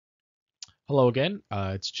Hello again.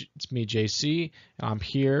 It's me, JC, and I'm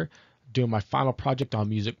here doing my final project on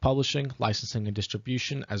music publishing, licensing, and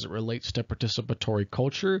distribution as it relates to participatory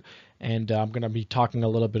culture. And I'm going to be talking a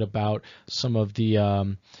little bit about some of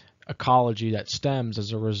the ecology that stems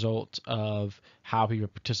as a result of how people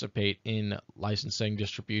participate in licensing,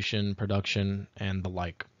 distribution, production, and the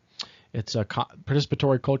like.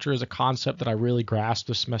 Participatory culture is a concept that I really grasped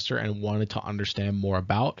this semester and wanted to understand more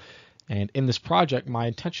about. And in this project, my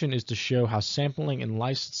intention is to show how sampling and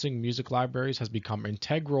licensing music libraries has become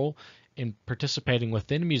integral in participating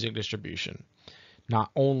within music distribution,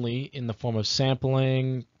 not only in the form of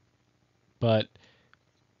sampling, but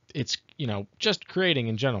it's just creating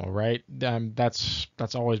in general, right? That's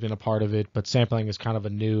always been a part of it, but sampling is kind of a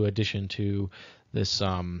new addition to this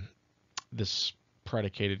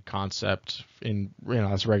predicated concept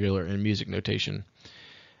that's regular in music notation.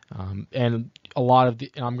 And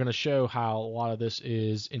I'm going to show how a lot of this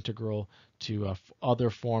is integral to other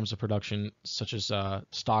forms of production, such as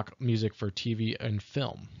stock music for TV and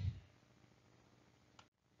film.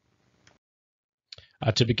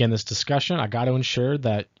 To begin this discussion, I got to ensure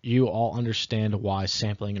that you all understand why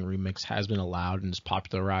sampling and remix has been allowed and is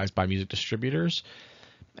popularized by music distributors,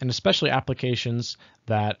 and especially applications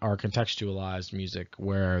that are contextualized music,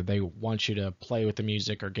 where they want you to play with the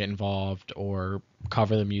music or get involved or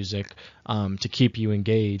cover the music to keep you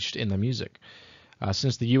engaged in the music.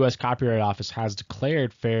 Since the U.S. Copyright Office has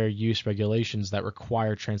declared fair use regulations that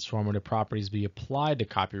require transformative properties be applied to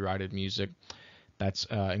copyrighted music that's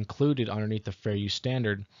included underneath the fair use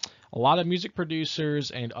standard, a lot of music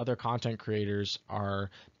producers and other content creators are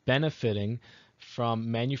benefiting from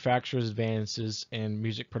manufacturers' advances in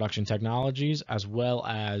music production technologies, as well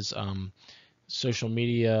as social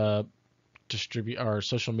media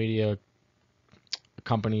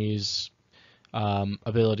companies'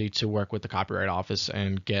 ability to work with the Copyright Office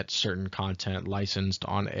and get certain content licensed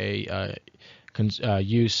on a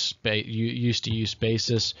use-to-use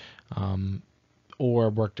basis,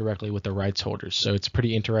 or work directly with the rights holders. So it's a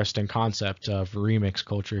pretty interesting concept of remix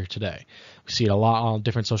culture today. We see it a lot on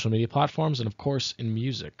different social media platforms and, of course, in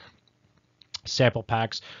music. Sample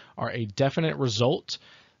packs are a definite result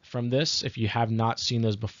from this. If you have not seen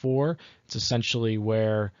those before, it's essentially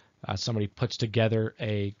where somebody puts together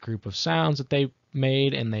a group of sounds that they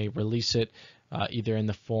made and they release it either in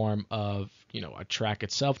the form of a track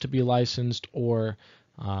itself to be licensed, or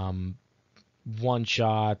one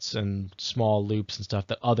shots and small loops and stuff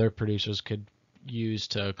that other producers could use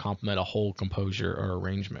to complement a whole composure or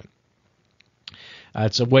arrangement.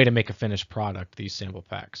 It's a way to make a finished product, these sample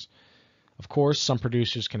packs. Of course, some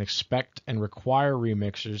producers can expect and require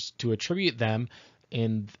remixers to attribute them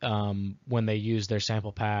in when they use their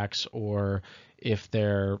sample packs, or if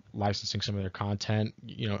they're licensing some of their content,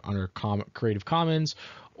 under Creative Commons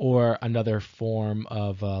or another form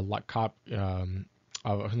of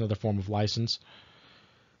license.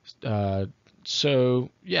 So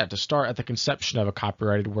to start at the conception of a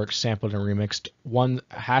copyrighted work sampled and remixed, one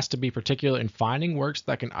has to be particular in finding works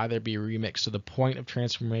that can either be remixed to the point of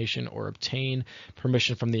transformation or obtain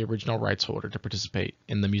permission from the original rights holder to participate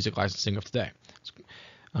in the music licensing of today.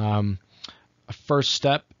 A first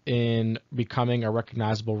step in becoming a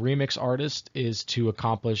recognizable remix artist is to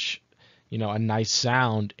accomplish, a nice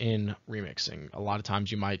sound in remixing. A lot of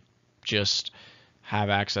times you might just have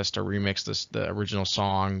access to remix the original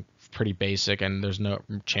song, pretty basic, and there's no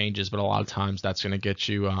changes, but a lot of times that's going to get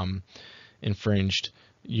you infringed.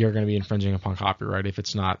 You're going to be infringing upon copyright if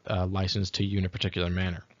it's not licensed to you in a particular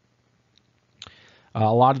manner.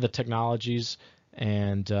 A lot of the technologies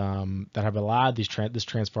and that have allowed this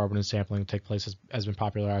transfer and sampling to take place has been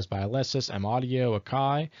popularized by Alesis, M Audio,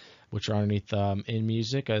 Akai, which are underneath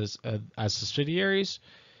InMusic as subsidiaries.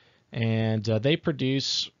 And they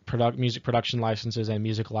produce music production licenses and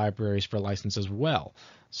music libraries for license as well.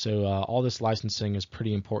 So all this licensing is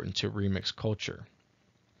pretty important to remix culture.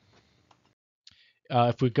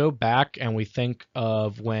 If we go back and we think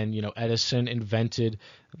of when Edison invented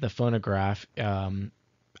the phonograph,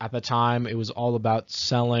 at the time it was all about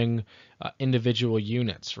selling individual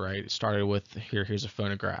units, right? It started with here's a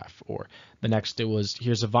phonograph, or the next it was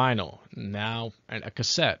here's a vinyl, now a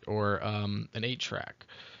cassette, or an 8-track.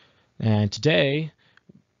 And today,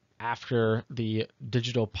 after the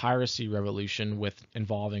digital piracy revolution,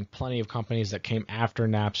 involving plenty of companies that came after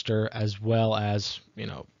Napster, as well as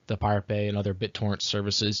the Pirate Bay and other BitTorrent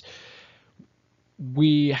services,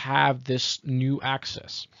 we have this new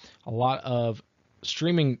access. A lot of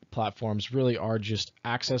streaming platforms really are just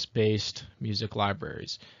access-based music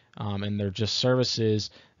libraries, and they're just services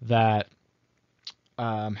that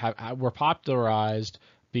were popularized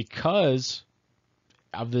because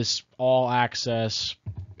this all access,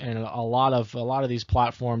 and a lot of these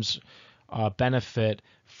platforms benefit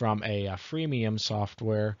from a freemium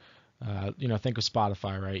software. Think of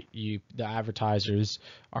Spotify, right? The advertisers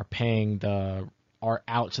are paying are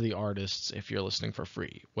out to the artists if you're listening for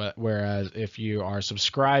free. Whereas if you are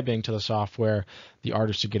subscribing to the software, the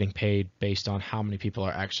artists are getting paid based on how many people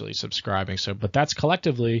are actually subscribing. So, but that's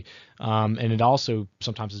collectively, and it also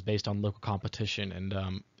sometimes is based on local competition.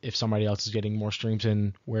 And if somebody else is getting more streams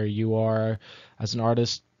in where you are as an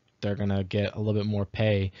artist, they're gonna get a little bit more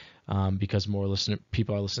pay because more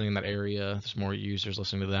people are listening in that area. There's more users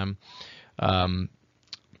listening to them.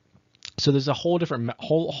 So there's a whole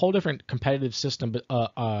different competitive system,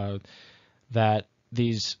 that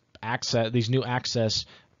these new access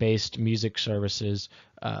based music services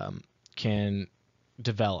can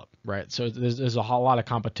develop, right? So there's a whole lot of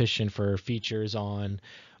competition for features on,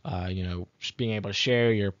 just being able to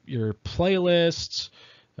share your playlists,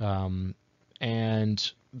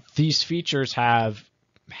 and these features have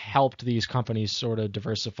helped these companies sort of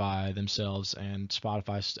diversify themselves, and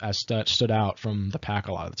Spotify has stood out from the pack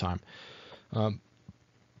a lot of the time.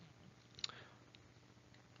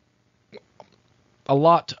 A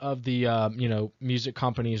lot of the music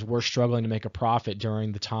companies were struggling to make a profit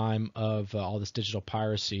during the time of all this digital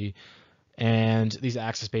piracy, and these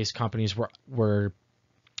access-based companies were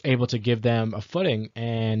able to give them a footing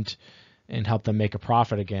and help them make a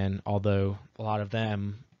profit again. Although a lot of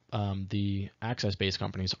them, the access-based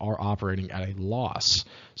companies, are operating at a loss,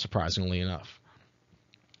 surprisingly enough.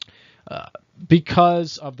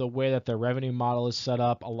 Because of the way that their revenue model is set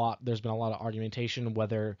up, there's been a lot of argumentation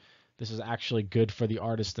whether this is actually good for the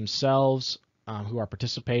artists themselves, who are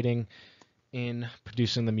participating in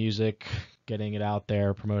producing the music, getting it out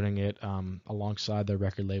there, promoting it alongside their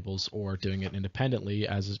record labels, or doing it independently,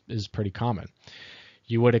 as is pretty common.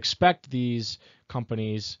 You would expect these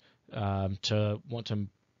companies to want to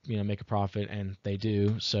make a profit, and they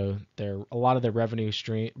do. So a lot of their revenue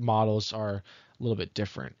stream models are a little bit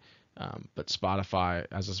different. But Spotify,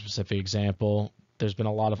 as a specific example, there's been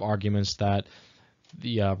a lot of arguments that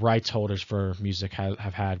the rights holders for music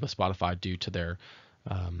have had with Spotify due to their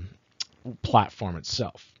platform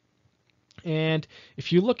itself. And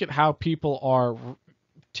if you look at how people are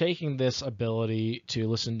taking this ability to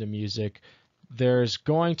listen to music, there's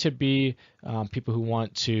going to be people who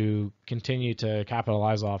want to continue to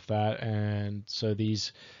capitalize off that, and so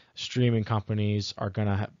these streaming companies are going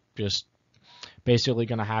to just basically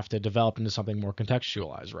going to have to develop into something more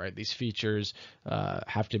contextualized, right? These features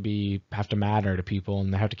have to matter to people,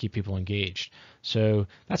 and they have to keep people engaged. So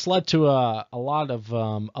that's led to a lot of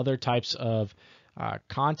other types of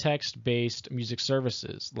context-based music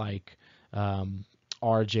services like RJDJ,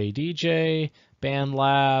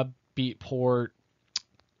 BandLab, Beatport,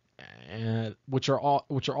 which are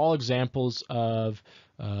all examples of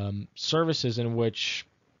services in which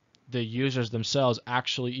the users themselves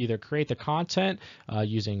actually either create the content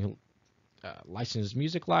using licensed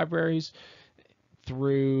music libraries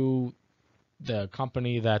through the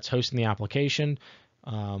company that's hosting the application,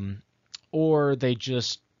 or they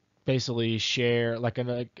just basically share, like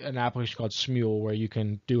an application called Smule, where you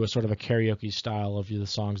can do a sort of a karaoke style of the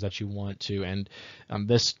songs that you want to, and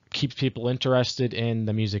this keeps people interested in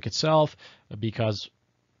the music itself, because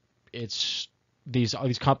these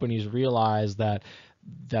companies realize that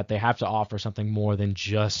they have to offer something more than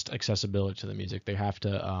just accessibility to the music. They have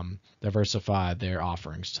to diversify their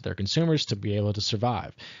offerings to their consumers to be able to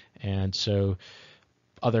survive. And so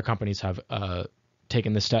other companies have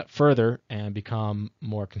taken this step further and become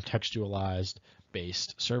more contextualized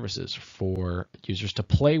based services for users to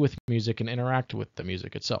play with music and interact with the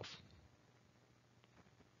music itself.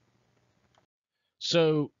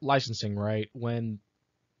 So licensing, right? When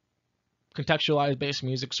contextualized based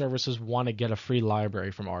music services want to get a free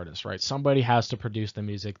library from artists, right? Somebody has to produce the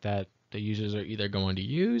music that the users are either going to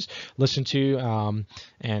use, listen to,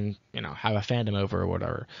 and have a fandom over or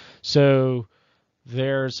whatever. So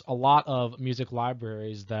there's a lot of music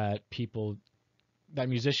libraries that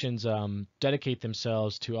musicians dedicate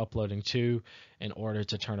themselves to uploading to in order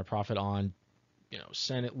to turn a profit on,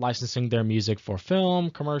 licensing their music for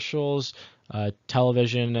film, commercials,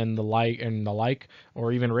 television, and the like,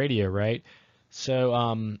 or even radio, right?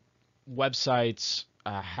 So websites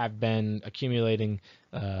have been accumulating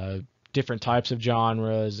different types of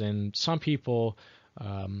genres, and some people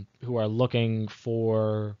who are looking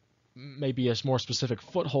for maybe a more specific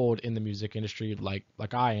foothold in the music industry,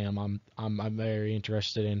 like I am. I'm very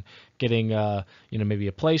interested in getting maybe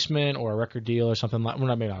a placement or a record deal or something like,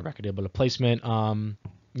 well, maybe not a record deal, but a placement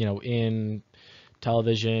in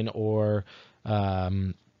television or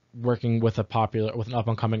working with an up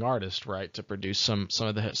and coming artist, right, to produce some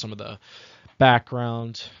of the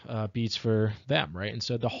background beats for them, right? And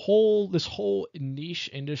so this whole niche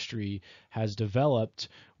industry has developed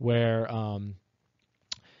where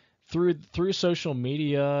through social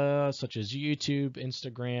media such as YouTube,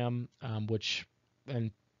 Instagram, which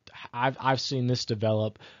and I've seen this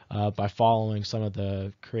develop by following some of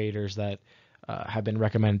the creators that have been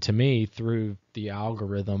recommended to me through the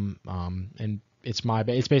algorithm, and it's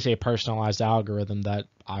basically a personalized algorithm that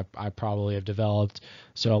I probably have developed.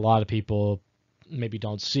 So a lot of people maybe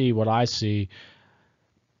don't see what I see,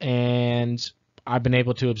 and I've been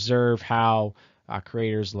able to observe how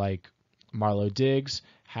creators like Marlo Diggs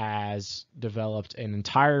has developed an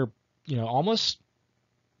entire, almost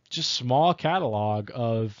just small catalog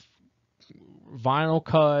of vinyl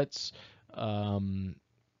cuts,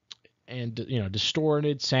 and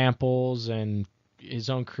distorted samples and his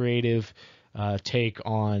own creative take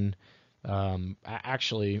on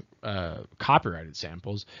actually copyrighted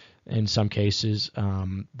samples in some cases,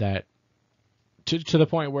 that to the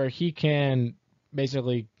point where he can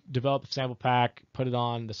basically develop a sample pack, put it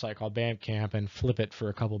on the site called Bandcamp, and flip it for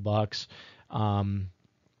a couple bucks,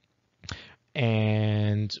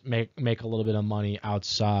 and make a little bit of money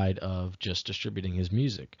outside of just distributing his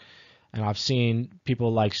music. And I've seen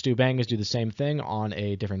people like Stu Bangas do the same thing on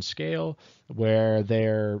a different scale, where they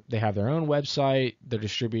have their own website, they're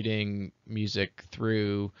distributing music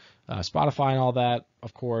through Spotify and all that,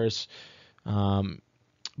 of course,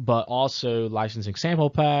 but also licensing sample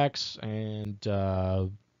packs and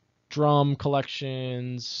drum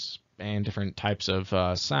collections and different types of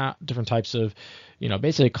basically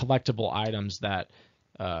collectible items that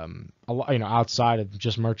outside of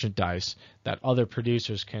just merchandise that other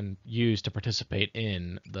producers can use to participate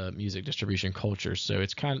in the music distribution culture. So they're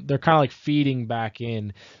kind of like feeding back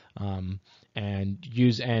in, and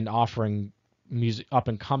offering music up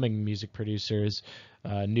and coming music producers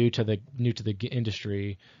new to the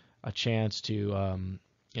industry a chance to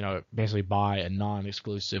basically buy a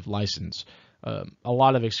non-exclusive license. A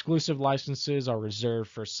lot of exclusive licenses are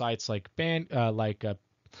reserved for sites like BeatStars,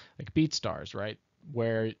 right?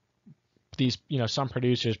 Where these, some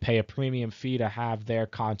producers pay a premium fee to have their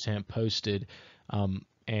content posted,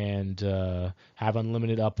 and have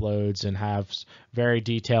unlimited uploads and have very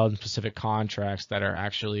detailed and specific contracts that are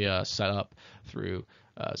actually set up through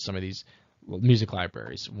some of these music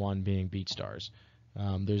libraries, one being BeatStars.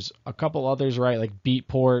 There's a couple others, right? Like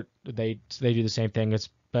Beatport, they do the same thing.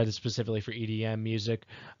 But it's specifically for EDM music.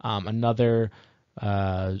 Another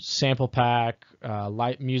sample pack,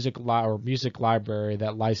 music library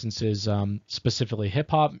that licenses specifically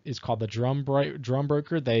hip hop is called the Drum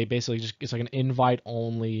Broker. They basically it's like an invite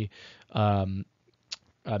only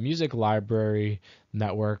music library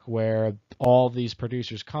network where all these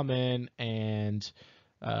producers come in and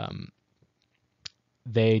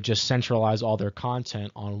they just centralize all their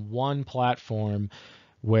content on one platform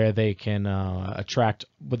where they can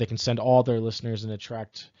send all their listeners and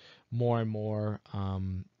attract more and more,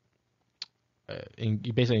 and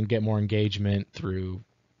basically get more engagement through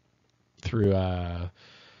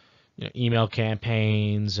email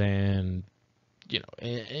campaigns and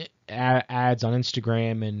ads on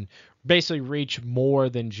Instagram, and basically reach more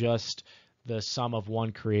than just the sum of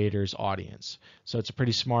one creator's audience. So it's a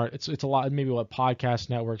pretty smart. It's a lot maybe what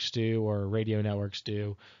podcast networks do or radio networks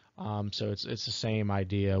do. So it's the same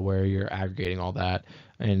idea where you're aggregating all that,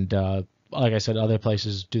 and like I said, other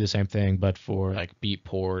places do the same thing, but for like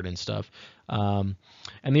Beatport and stuff. And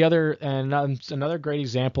another great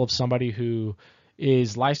example of somebody who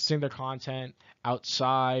is licensing their content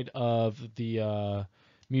outside of the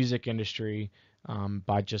music industry,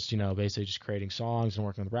 by just basically just creating songs and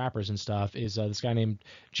working with rappers and stuff is this guy named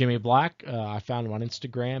Jimmy Black. I found him on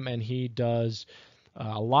Instagram, and he does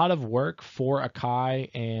a lot of work for Akai,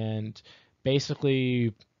 and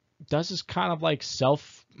basically does this kind of like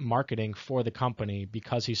self marketing for the company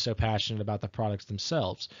because he's so passionate about the products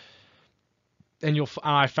themselves. And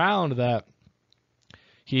I found that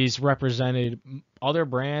he's represented other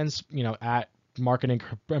brands, at marketing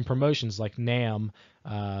and promotions like NAMM,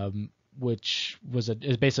 which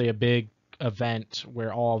is basically a big event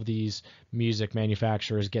where all of these music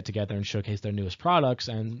manufacturers get together and showcase their newest products,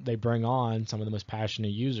 and they bring on some of the most passionate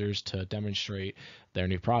users to demonstrate their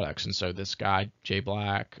new products. And so this guy, Jay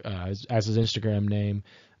Black, as his Instagram name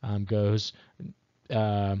goes,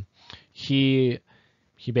 he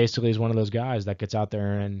basically is one of those guys that gets out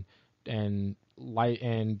there and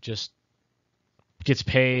just gets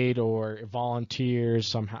paid or volunteers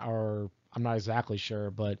somehow, or I'm not exactly sure,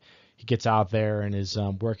 but he gets out there and is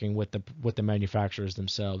working with the manufacturers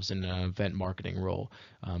themselves in an event marketing role,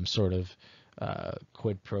 sort of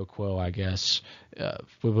quid pro quo, I guess,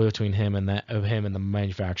 between him and the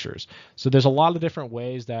manufacturers. So there's a lot of different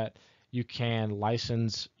ways that you can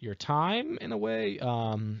license your time in a way,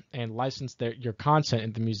 and license your content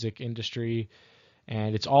in the music industry.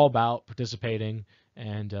 And it's all about participating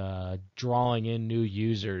and drawing in new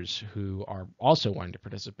users who are also wanting to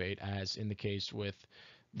participate, as in the case with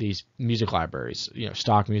these music libraries.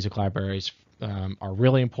 Stock music libraries are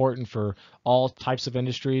really important for all types of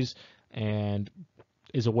industries, and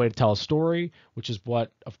is a way to tell a story, which is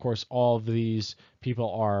what, of course, all of these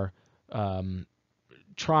people are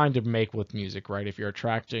trying to make with music, right? If you're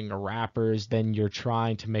attracting rappers, then you're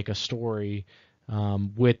trying to make a story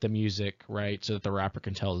with the music, right? So that the rapper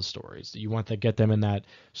can tell the stories. You want to get them in that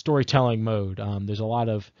storytelling mode. There's a lot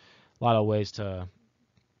of ways to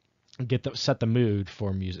set the mood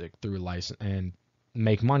for music through license and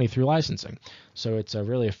make money through licensing. So it's a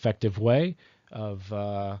really effective way of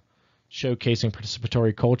showcasing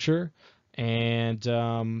participatory culture,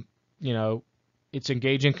 and it's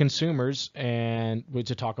engaging consumers and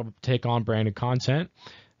to take on branded content.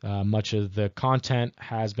 Much of the content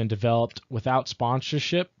has been developed without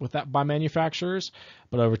sponsorship by manufacturers,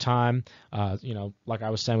 but over time, like I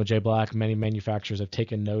was saying with Jay Black, many manufacturers have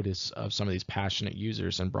taken notice of some of these passionate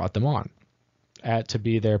users and brought them on to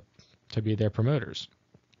be their promoters.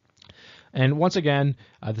 And once again,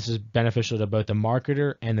 this is beneficial to both the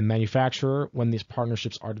marketer and the manufacturer when these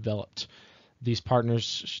partnerships are developed. These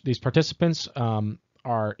participants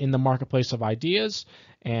are in the marketplace of ideas,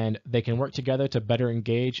 and they can work together to better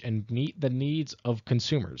engage and meet the needs of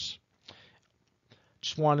consumers.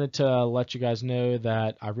 Just wanted to let you guys know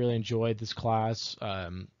that I really enjoyed this class.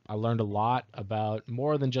 I learned a lot about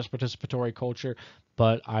more than just participatory culture,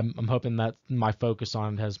 but I'm hoping that my focus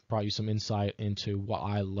on it has brought you some insight into what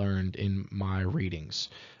I learned in my readings.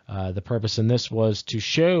 The purpose in this was to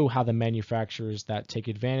show how the manufacturers that take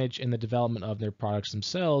advantage in the development of their products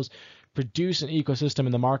themselves produce an ecosystem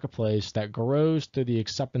in the marketplace that grows through the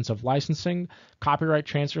acceptance of licensing, copyright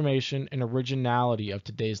transformation, and originality of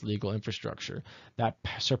today's legal infrastructure that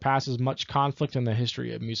surpasses much conflict in the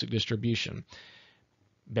history of music distribution.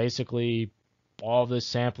 Basically, all of this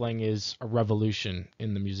sampling is a revolution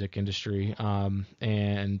in the music industry,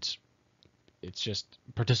 and it's just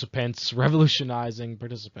participants revolutionizing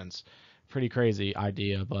participants. Pretty crazy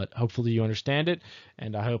idea, but hopefully you understand it,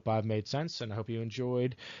 and I hope I've made sense, and I hope you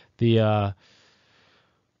enjoyed the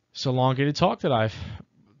elongated talk that I've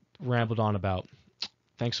rambled on about.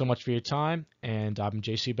 Thanks so much for your time, and I'm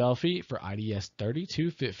JC Belfi for IDS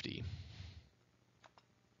 3250.